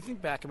 If you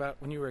think back about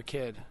when you were a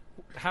kid,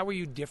 how were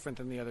you different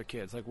than the other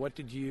kids? What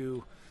did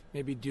you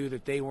maybe do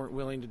that they weren't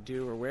willing to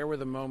do, or where were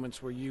the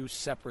moments where you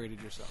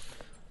separated yourself?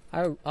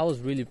 I was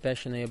really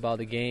passionate about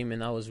the game,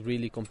 and I was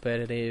really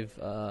competitive.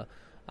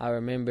 I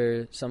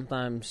remember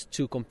sometimes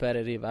too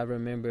competitive. I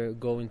remember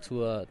going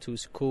to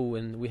school,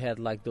 and we had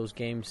like those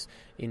games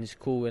in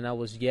school, and I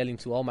was yelling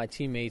to all my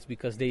teammates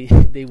because they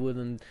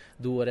wouldn't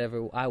do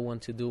whatever I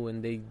want to do,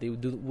 and they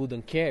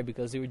wouldn't care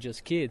because they were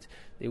just kids.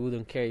 They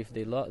wouldn't care if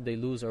they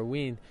lose or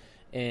win.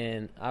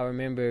 And I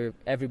remember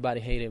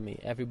everybody hated me.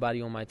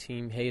 Everybody on my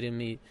team hated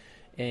me.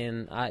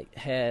 And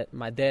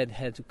my dad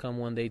had to come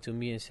one day to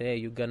me and say, hey,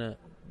 you're going to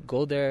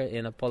go there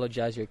and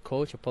apologize your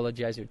coach,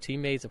 apologize your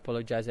teammates,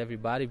 apologize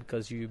everybody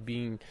because you're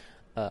being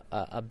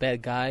a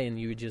bad guy and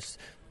you're just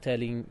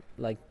telling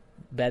like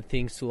bad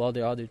things to all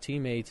the other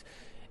teammates.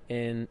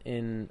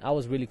 And I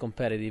was really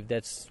competitive.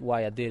 That's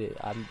why I did it.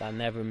 I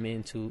never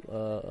meant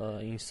to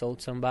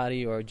insult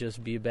somebody or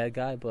just be a bad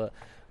guy, but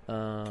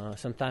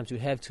sometimes you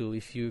have to.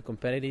 If you're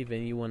competitive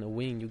and you want to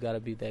win, you got to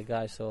be that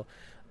guy. So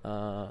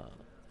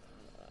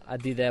I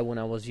did that when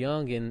I was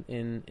young,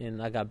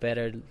 and I got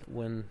better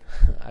when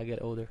I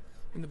get older.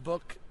 In the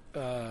book,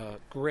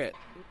 Grit,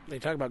 they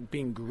talk about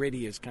being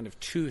gritty as kind of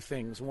two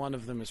things. One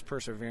of them is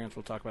perseverance.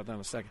 We'll talk about that in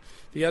a second.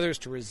 The other is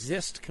to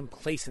resist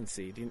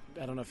complacency.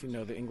 I don't know if you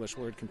know the English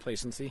word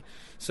complacency.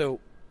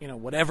 So,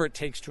 whatever it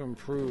takes to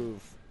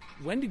improve.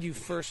 When did you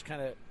first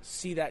kind of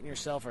see that in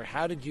yourself, or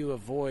how did you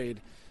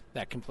avoid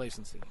that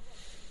complacency?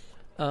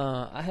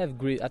 I have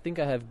grit. I think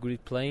I have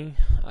grit playing.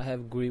 I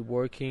have grit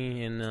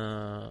working, and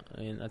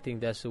I think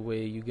that's the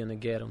way you're gonna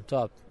get on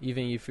top.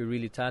 Even if you're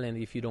really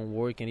talented, if you don't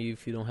work and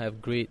if you don't have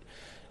grit,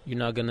 you're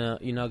not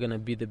gonna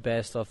be the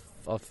best of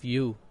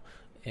you.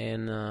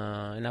 And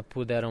I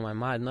put that on my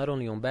mind, not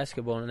only on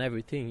basketball and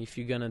everything. If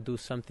you're gonna do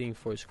something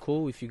for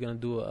school, if you're gonna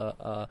do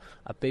a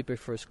paper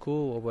for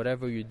school or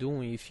whatever you're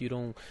doing, if you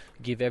don't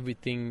give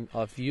everything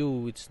of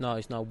you, it's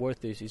not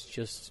worth it. It's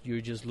just you're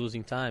just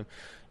losing time.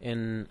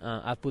 And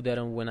I put that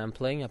on when I'm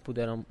playing. I put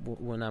that on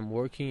when I'm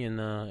working,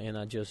 and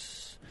I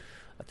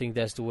think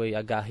that's the way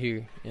I got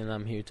here, and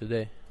I'm here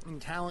today. In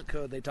Talent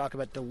Code, they talk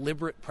about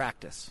deliberate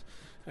practice.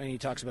 And he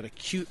talks about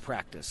acute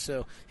practice.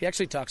 So he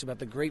actually talks about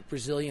the great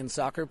Brazilian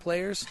soccer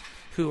players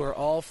who are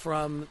all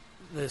from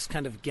this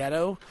kind of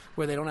ghetto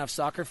where they don't have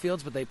soccer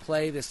fields, but they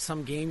play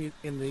some game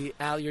in the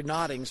alley. You're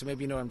nodding, so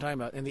maybe you know what I'm talking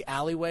about. In the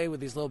alleyway with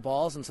these little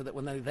balls, and so that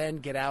when they then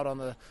get out on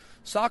the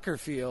soccer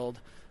field,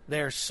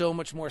 they're so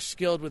much more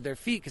skilled with their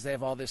feet because they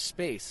have all this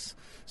space.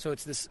 So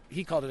it's this,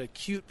 he called it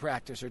acute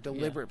practice or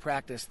deliberate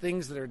practice,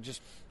 things that are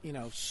just,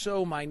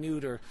 so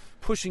minute or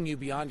pushing you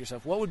beyond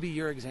yourself. What would be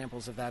your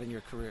examples of that in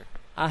your career?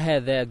 I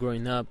had that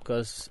growing up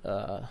because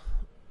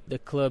the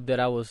club that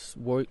I was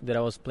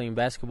playing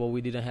basketball,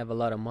 we didn't have a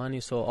lot of money,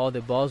 so all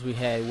the balls we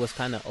had was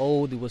kind of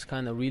old. It was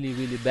kind of really,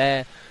 really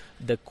bad.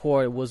 The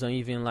court wasn't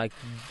even like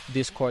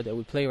this court that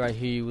we play right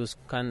here. It was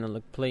kind of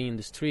like playing in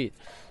the street.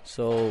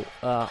 So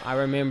I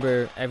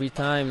remember every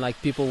time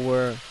like people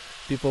were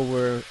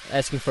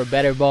asking for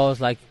better balls.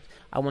 Like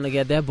I want to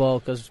get that ball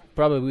because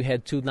probably we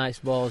had 2 nice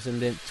balls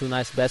and then 2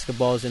 nice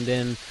basketballs and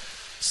then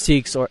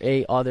 6 or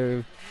 8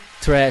 other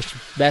trash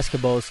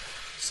basketballs.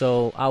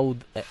 So I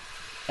would,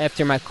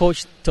 after my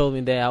coach told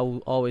me that, I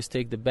would always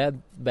take the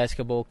bad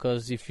basketball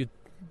because if you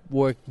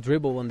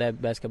dribble on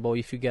that basketball,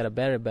 if you get a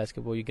better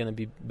basketball, you're gonna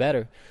be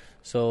better.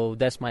 So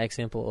that's my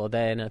example of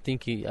that, and I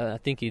think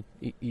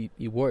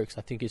it works.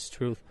 I think it's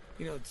true.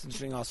 It's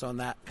interesting also on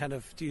that kind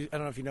of, I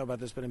don't know if you know about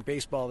this, but in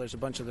baseball, there's a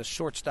bunch of the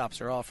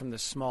shortstops are all from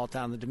this small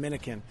town, the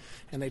Dominican,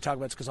 and they talk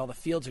about it's because all the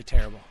fields are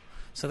terrible.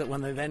 So that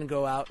when they then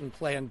go out and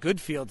play on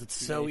good fields, it's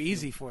so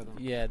easy for them.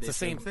 Yeah, it's the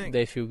same thing.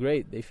 They feel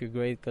great. They feel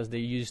great because they're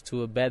used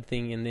to a bad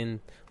thing, and then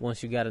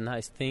once you got a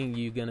nice thing,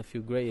 you're gonna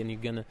feel great, and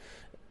you're gonna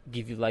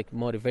give you like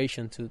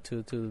motivation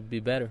to be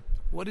better.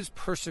 What does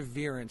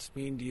perseverance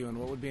mean to you, and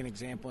what would be an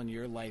example in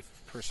your life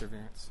of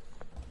perseverance?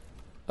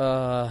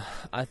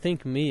 I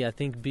think being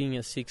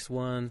a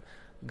 6'1"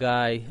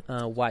 guy,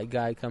 white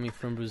guy coming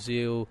from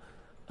Brazil,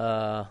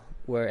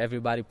 where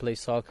everybody plays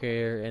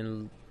soccer,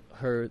 and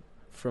heard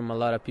from a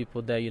lot of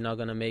people that you're not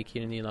gonna make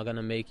it, and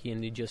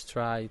you just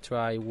try,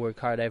 work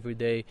hard every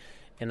day,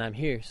 and I'm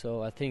here.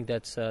 So I think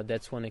that's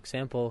one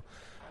example.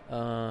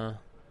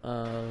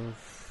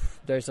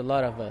 There's a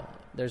lot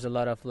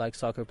of like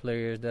soccer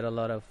players that a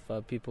lot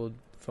of people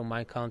from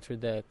my country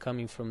that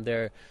coming from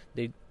there,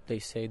 they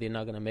say they're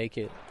not gonna make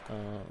it.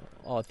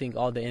 I think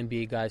all the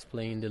NBA guys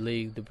playing in the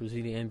league, the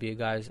Brazilian NBA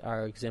guys,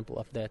 are an example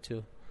of that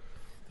too.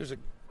 There's a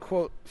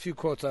few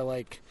quotes I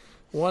like.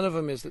 One of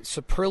them is that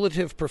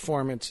superlative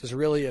performance is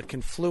really a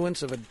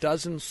confluence of a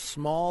dozen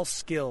small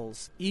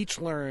skills,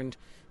 each learned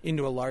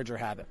into a larger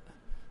habit.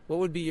 What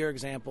would be your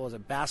example as a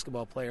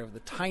basketball player of the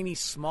tiny,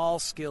 small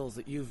skills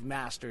that you've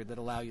mastered that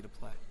allow you to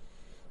play?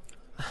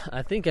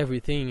 I think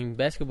everything in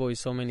basketball is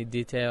so many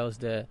details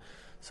that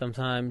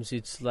sometimes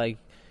it's like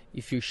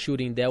if you're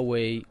shooting that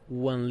way,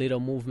 one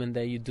little movement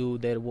that you do,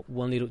 that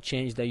one little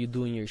change that you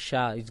do in your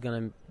shot is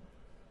going to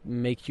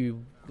make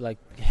you like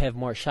have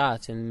more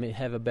shots and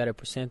have a better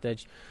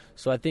percentage.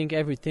 So I think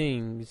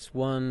everything is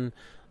one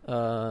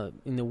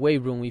in the weight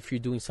room. If you're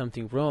doing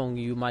something wrong,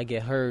 you might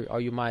get hurt, or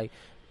you might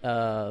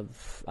I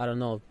don't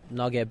know,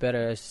 not get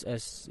better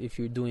as if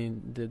you're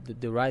doing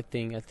the right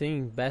thing. I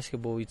think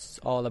basketball, it's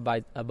all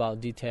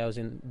about details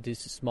and these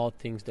small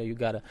things that you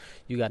gotta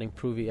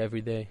improve it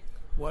every day.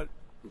 What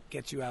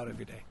gets you out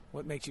every day?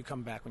 What makes you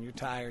come back when you're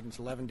tired and it's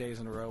 11 days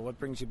in a row? What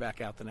brings you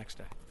back out the next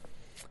day?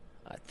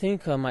 I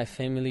think my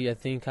family. I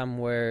think I'm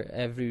where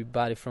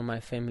everybody from my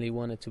family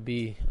wanted to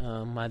be.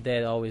 My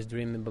dad always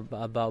dreamed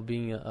about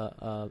being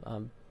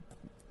a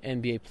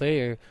NBA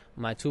player.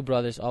 My two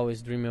brothers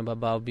always dreaming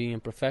about being a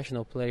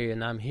professional player,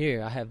 and I'm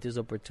here. I have this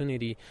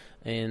opportunity,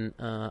 and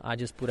I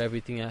just put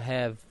everything I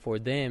have for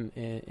them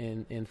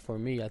and for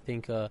me. I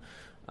think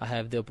I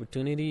have the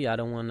opportunity. I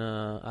don't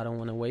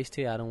wanna waste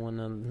it. I don't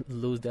wanna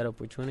lose that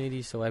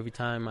opportunity. So every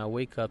time I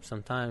wake up,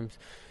 sometimes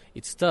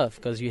it's tough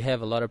because you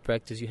have a lot of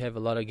practice, you have a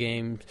lot of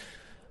games.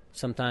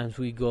 Sometimes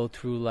we go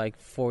through like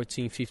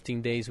 14,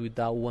 15 days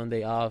without one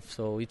day off,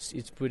 so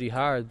it's pretty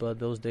hard. But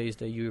those days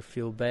that you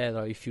feel bad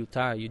or you feel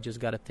tired, you just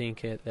got to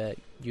think that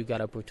you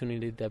got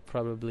opportunity that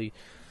probably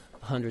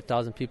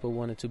 100,000 people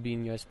wanted to be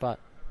in your spot.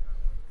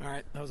 All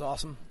right, that was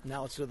awesome.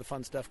 Now let's do the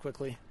fun stuff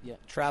quickly. Yeah.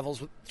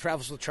 Travels with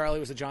Charlie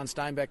was a John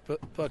Steinbeck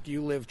book.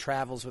 You live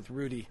Travels with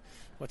Rudy.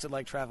 What's it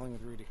like traveling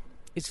with Rudy?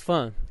 It's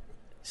fun.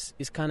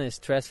 It's kind of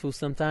stressful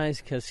sometimes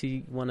because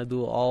he want to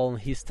do all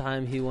his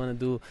time. He want to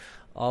do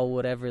all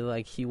whatever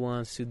like he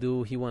wants to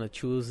do. He want to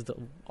choose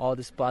all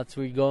the spots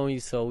we're going.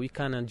 So we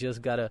kind of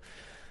just gotta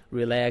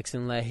relax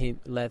and let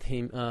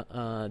him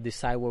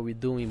decide what we're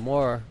doing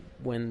more.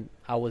 When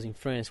I was in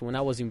France, when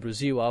I was in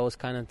Brazil, I was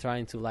kind of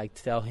trying to like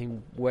tell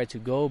him where to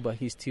go, but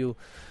he still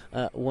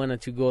wanted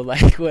to go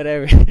like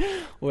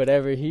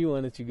whatever he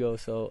wanted to go.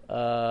 So,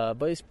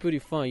 but it's pretty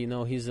fun, you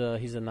know. He's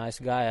a nice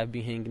guy. I've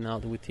been hanging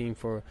out with him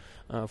for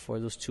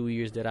those 2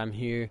 years that I'm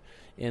here,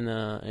 and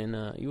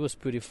it was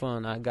pretty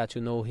fun. I got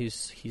to know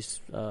his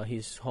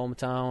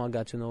hometown. I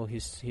got to know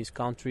his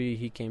country.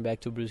 He came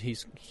back to Brazil. He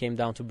came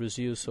down to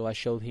Brazil, so I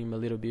showed him a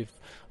little bit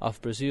of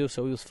Brazil.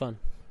 So it was fun.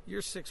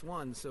 You're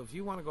 6'1", so if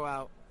you want to go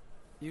out,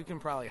 you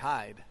can probably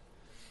hide.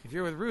 If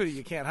you're with Rudy,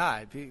 you can't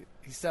hide.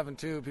 He's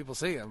 7'2", people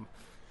see him.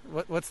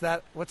 What's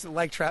it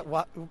like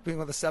being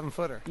with a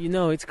 7-footer? You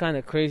know, it's kind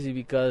of crazy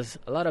because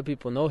a lot of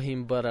people know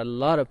him, but a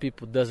lot of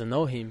people doesn't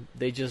know him.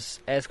 They just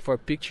ask for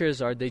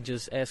pictures or they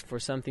just ask for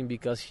something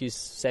because he's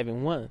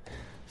 7'1".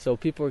 So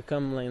people are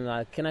coming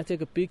like, can I take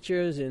a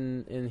pictures?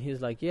 And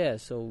he's like, yeah.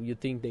 So you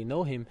think they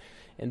know him.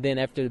 And then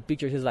after the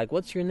picture, he's like,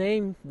 what's your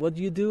name? What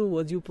do you do?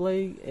 What do you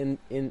play? And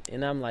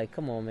I'm like,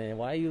 come on, man.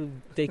 Why are you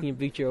taking a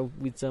picture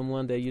with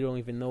someone that you don't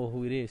even know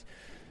who it is?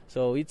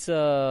 So it's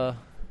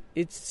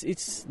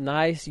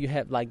nice. You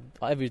have like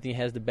everything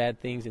has the bad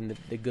things and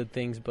the good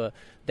things, but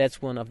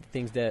that's one of the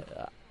things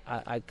that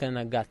I kind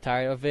of got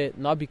tired of it.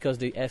 Not because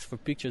they ask for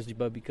pictures,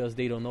 but because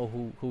they don't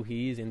know who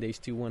he is and they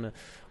still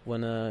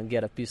wanna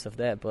get a piece of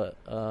that. But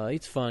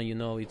it's fun, you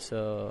know.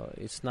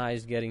 It's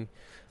nice getting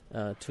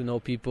to know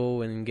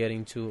people and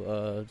getting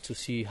to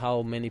see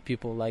how many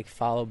people like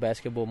follow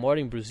basketball. More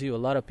in Brazil, a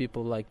lot of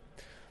people like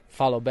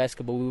follow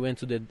basketball. We went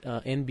to the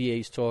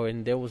NBA store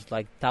and there was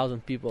like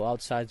 1,000 people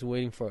outside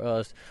waiting for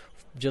us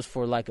just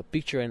for like a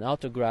picture and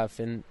autograph,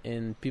 and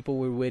people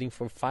were waiting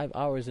for 5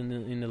 hours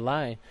in the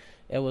line.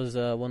 It was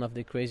one of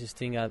the craziest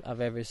things I've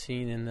ever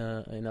seen,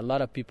 and a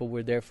lot of people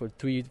were there for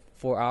 3-4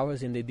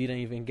 hours and they didn't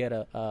even get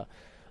a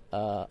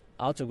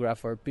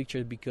autograph or a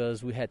picture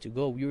because we had to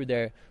go. We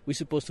were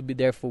supposed to be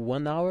there for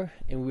 1 hour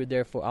and we were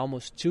there for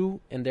almost 2,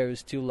 and there was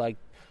still like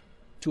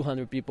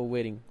 200 people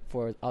waiting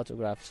for an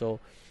autograph. So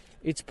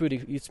it's pretty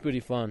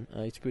fun.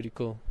 It's pretty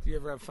cool. Do you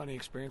ever have funny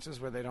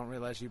experiences where they don't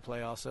realize you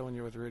play also when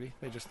you're with Rudy?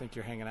 They just think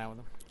you're hanging out with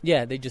him?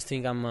 Yeah, they just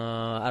think I'm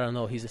I don't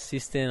know, his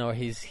assistant or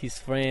his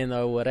friend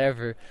or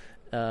whatever.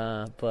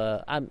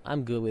 But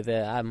I'm good with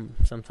that.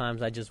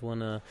 Sometimes I just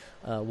wanna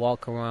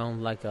walk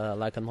around like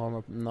a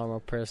normal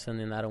person,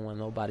 and I don't want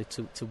nobody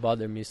to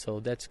bother me. So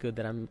that's good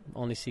that I'm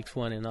only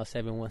 6'1" and not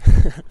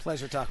 7'1".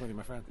 Pleasure talking with you,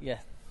 my friend. Yeah.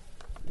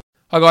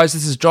 Hi guys,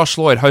 this is Josh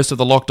Lloyd, host of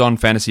the Locked On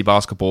Fantasy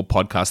Basketball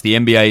podcast. The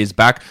NBA is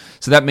back,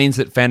 so that means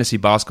that fantasy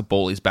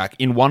basketball is back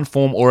in one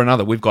form or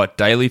another. We've got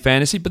daily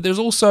fantasy, but there's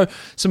also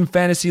some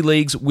fantasy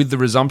leagues with the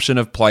resumption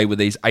of play with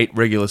these 8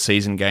 regular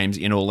season games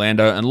in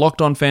Orlando, and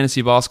Locked On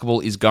Fantasy Basketball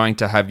is going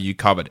to have you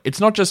covered. It's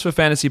not just for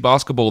fantasy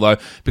basketball though,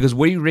 because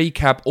we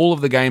recap all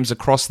of the games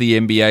across the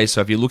NBA,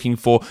 so if you're looking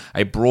for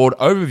a broad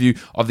overview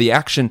of the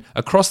action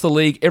across the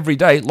league every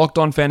day, Locked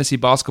On Fantasy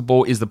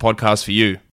Basketball is the podcast for you.